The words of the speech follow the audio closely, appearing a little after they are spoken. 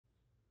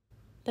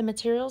The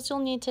materials you'll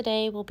need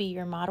today will be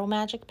your Model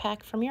Magic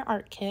pack from your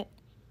art kit,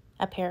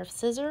 a pair of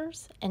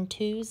scissors, and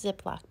 2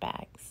 Ziploc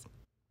bags.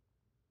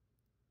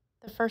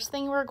 The first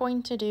thing we're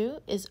going to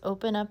do is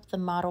open up the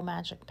Model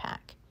Magic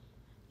pack.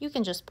 You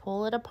can just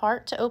pull it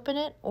apart to open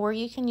it, or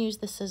you can use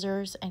the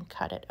scissors and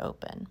cut it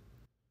open.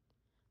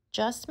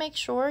 Just make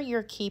sure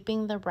you're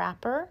keeping the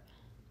wrapper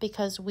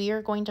because we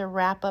are going to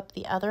wrap up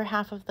the other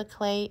half of the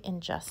clay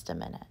in just a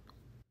minute.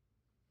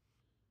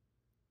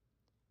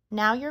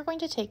 Now you're going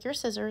to take your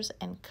scissors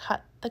and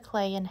cut the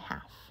clay in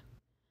half.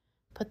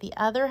 Put the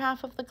other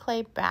half of the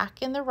clay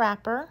back in the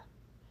wrapper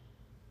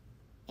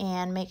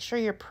and make sure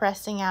you're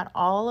pressing out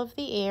all of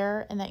the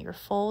air and that you're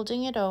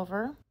folding it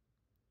over.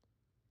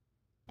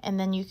 And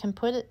then you can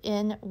put it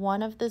in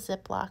one of the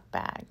Ziploc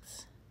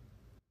bags.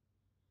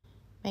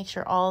 Make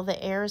sure all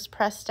the air is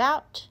pressed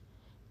out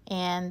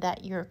and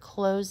that you're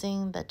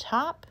closing the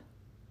top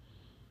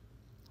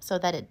so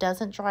that it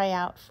doesn't dry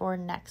out for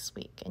next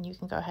week, and you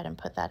can go ahead and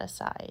put that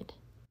aside.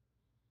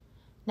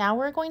 Now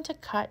we're going to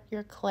cut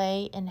your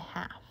clay in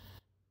half.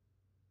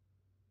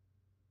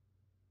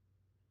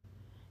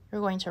 You're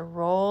going to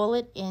roll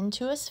it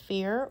into a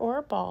sphere or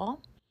a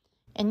ball,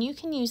 and you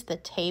can use the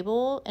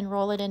table and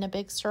roll it in a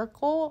big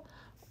circle,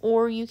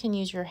 or you can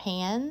use your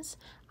hands.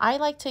 I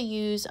like to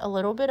use a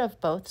little bit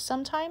of both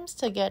sometimes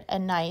to get a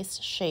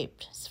nice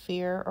shaped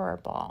sphere or a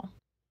ball.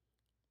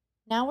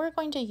 Now we're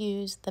going to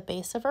use the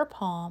base of our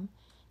palm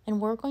and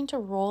we're going to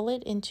roll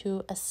it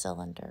into a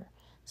cylinder.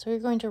 So you're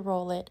going to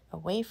roll it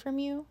away from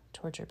you,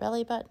 towards your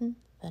belly button,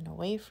 then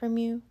away from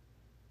you,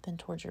 then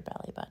towards your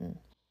belly button.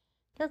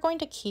 You're going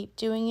to keep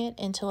doing it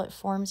until it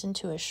forms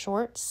into a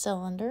short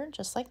cylinder,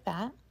 just like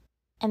that.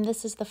 And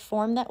this is the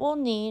form that we'll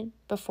need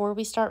before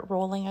we start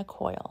rolling a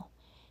coil.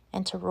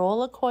 And to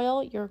roll a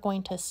coil, you're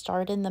going to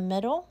start in the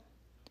middle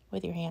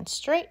with your hands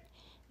straight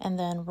and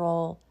then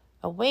roll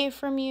away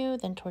from you,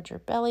 then towards your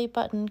belly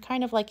button,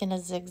 kind of like in a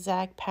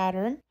zigzag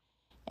pattern.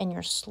 And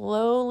you're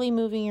slowly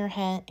moving your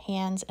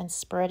hands and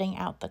spreading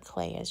out the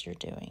clay as you're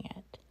doing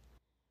it.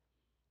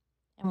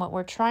 And what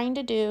we're trying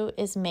to do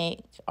is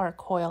make our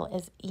coil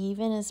as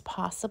even as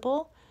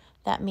possible.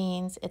 That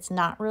means it's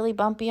not really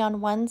bumpy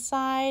on one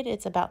side.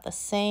 It's about the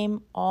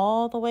same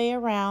all the way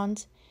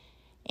around.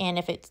 And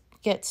if it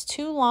gets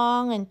too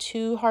long and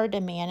too hard to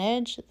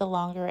manage, the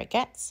longer it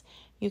gets,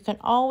 you can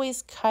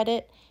always cut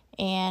it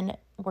and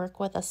work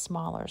with a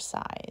smaller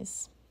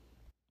size.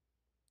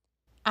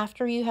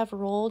 After you have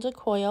rolled a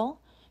coil,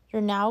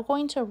 you're now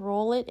going to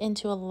roll it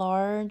into a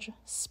large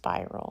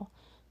spiral.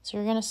 So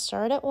you're going to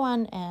start at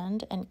one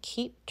end and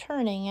keep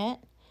turning it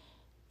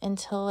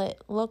until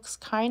it looks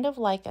kind of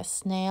like a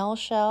snail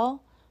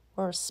shell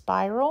or a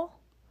spiral.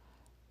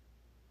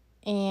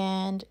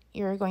 And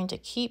you're going to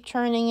keep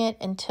turning it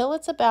until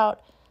it's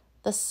about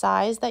the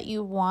size that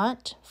you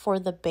want for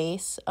the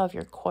base of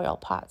your coil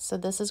pot. So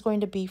this is going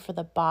to be for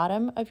the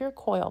bottom of your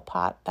coil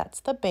pot. That's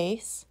the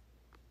base.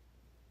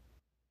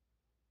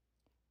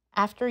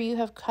 After you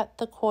have cut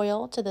the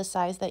coil to the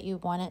size that you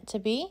want it to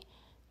be,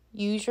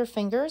 use your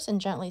fingers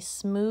and gently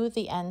smooth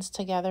the ends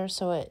together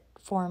so it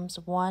forms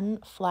one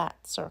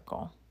flat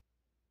circle.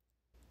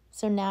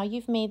 So now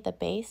you've made the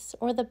base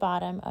or the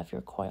bottom of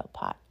your coil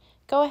pot.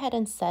 Go ahead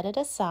and set it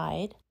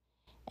aside.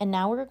 And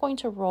now we're going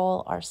to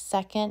roll our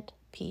second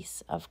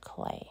piece of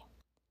clay.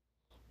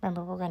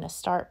 Remember, we're going to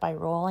start by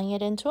rolling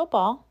it into a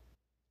ball.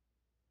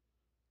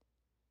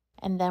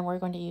 And then we're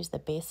going to use the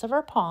base of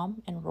our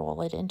palm and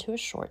roll it into a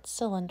short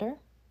cylinder.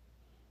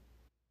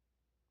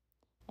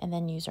 And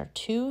then use our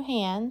 2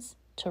 hands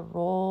to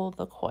roll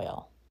the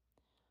coil.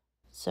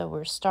 So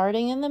we're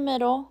starting in the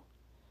middle,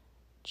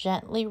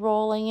 gently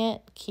rolling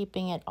it,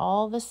 keeping it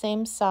all the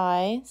same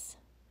size.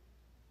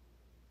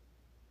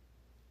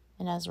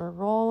 And as we're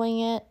rolling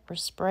it, we're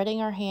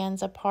spreading our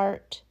hands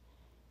apart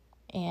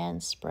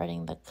and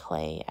spreading the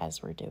clay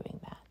as we're doing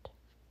that.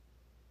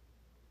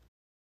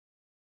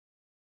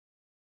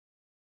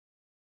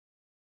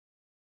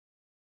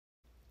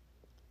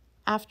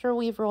 After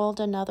we've rolled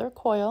another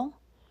coil,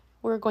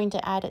 we're going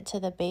to add it to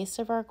the base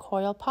of our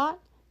coil pot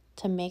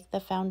to make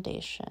the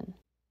foundation.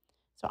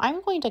 So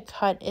I'm going to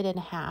cut it in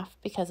half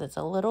because it's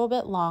a little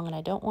bit long and I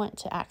don't want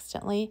to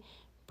accidentally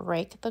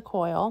break the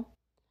coil.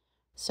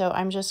 So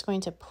I'm just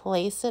going to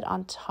place it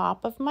on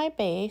top of my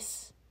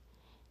base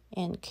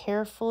and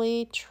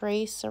carefully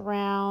trace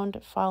around,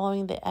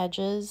 following the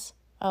edges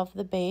of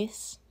the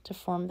base to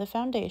form the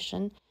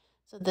foundation.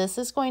 So this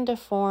is going to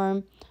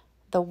form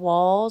the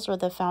walls or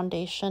the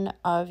foundation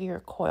of your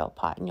coil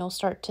pot, and you'll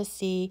start to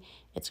see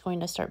it's going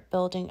to start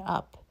building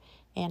up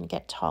and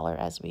get taller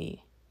as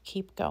we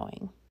keep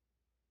going.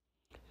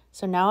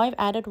 So now I've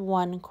added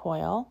one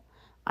coil.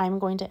 I'm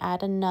going to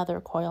add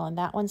another coil, and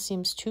that one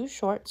seems too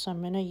short, so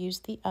I'm going to use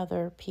the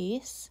other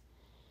piece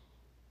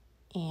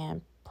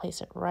and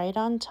place it right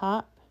on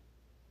top,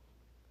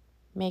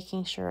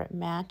 making sure it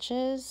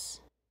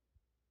matches.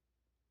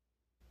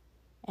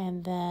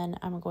 And then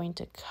I'm going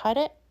to cut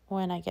it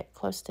when I get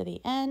close to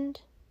the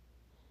end.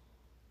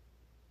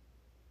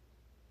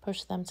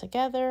 Push them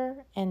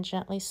together and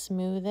gently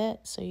smooth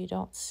it so you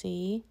don't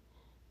see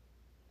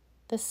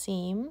the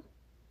seam.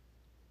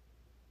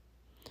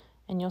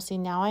 And you'll see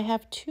now I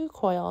have 2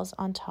 coils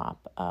on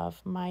top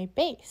of my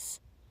base.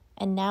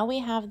 And now we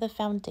have the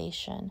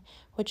foundation,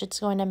 which is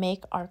going to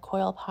make our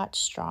coil pot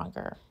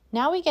stronger.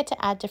 Now we get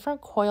to add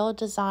different coil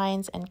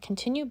designs and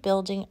continue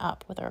building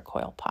up with our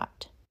coil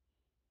pot.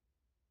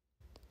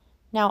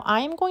 Now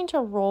I'm going to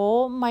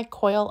roll my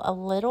coil a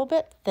little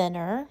bit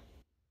thinner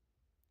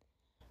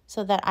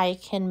so that I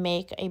can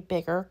make a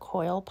bigger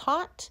coil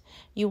pot.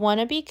 You want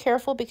to be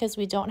careful because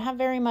we don't have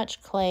very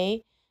much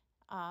clay.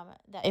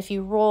 That if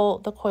you roll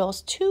the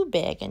coils too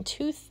big and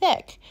too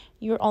thick,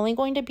 you're only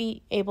going to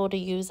be able to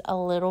use a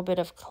little bit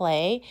of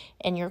clay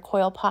and your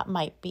coil pot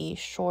might be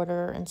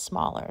shorter and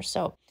smaller.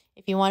 So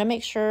if you want to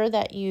make sure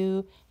that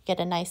you get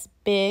a nice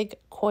big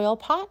coil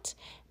pot,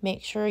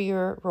 make sure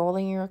you're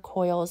rolling your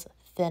coils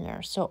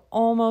thinner. So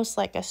almost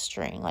like a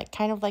string, like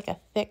kind of like a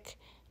thick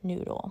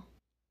noodle.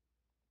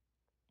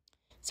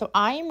 So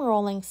I'm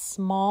rolling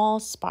small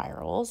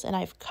spirals and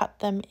I've cut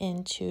them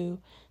into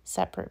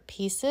separate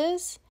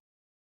pieces.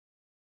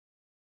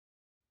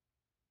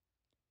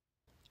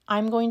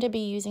 I'm going to be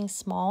using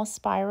small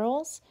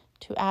spirals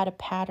to add a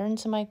pattern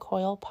to my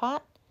coil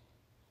pot.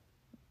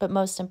 But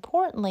most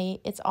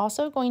importantly, it's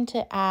also going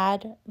to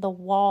add the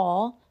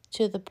wall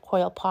to the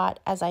coil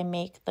pot as I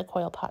make the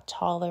coil pot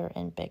taller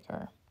and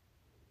bigger.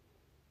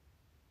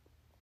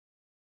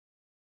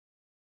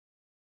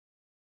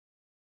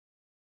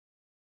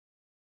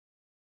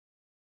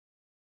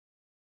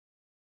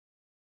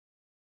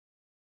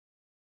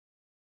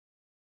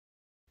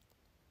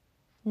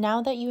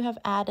 Now that you have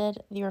added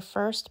your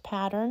first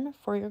pattern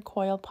for your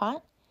coil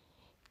pot,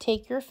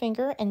 take your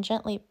finger and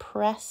gently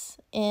press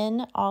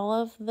in all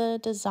of the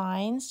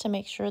designs to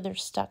make sure they're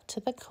stuck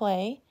to the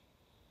clay.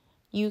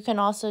 You can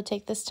also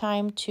take this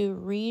time to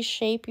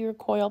reshape your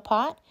coil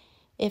pot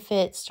if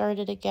it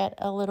started to get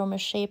a little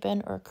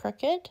misshapen or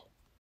crooked.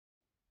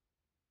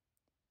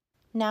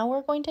 Now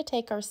we're going to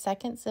take our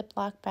second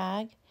Ziploc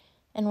bag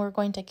and we're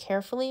going to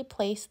carefully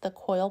place the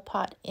coil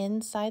pot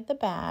inside the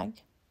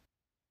bag.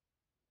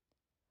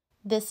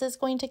 This is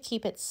going to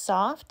keep it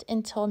soft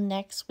until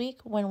next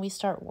week when we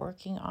start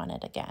working on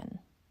it again.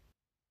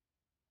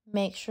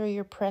 Make sure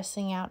you're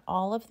pressing out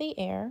all of the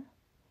air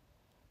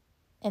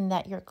and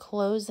that you're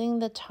closing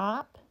the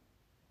top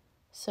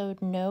so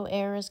no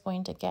air is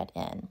going to get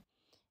in.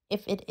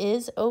 If it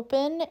is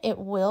open, it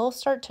will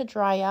start to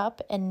dry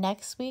up and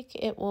next week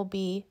it will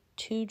be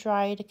too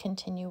dry to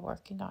continue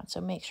working on.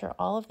 So make sure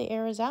all of the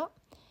air is out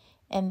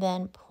and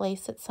then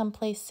place it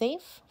someplace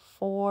safe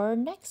for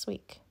next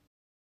week.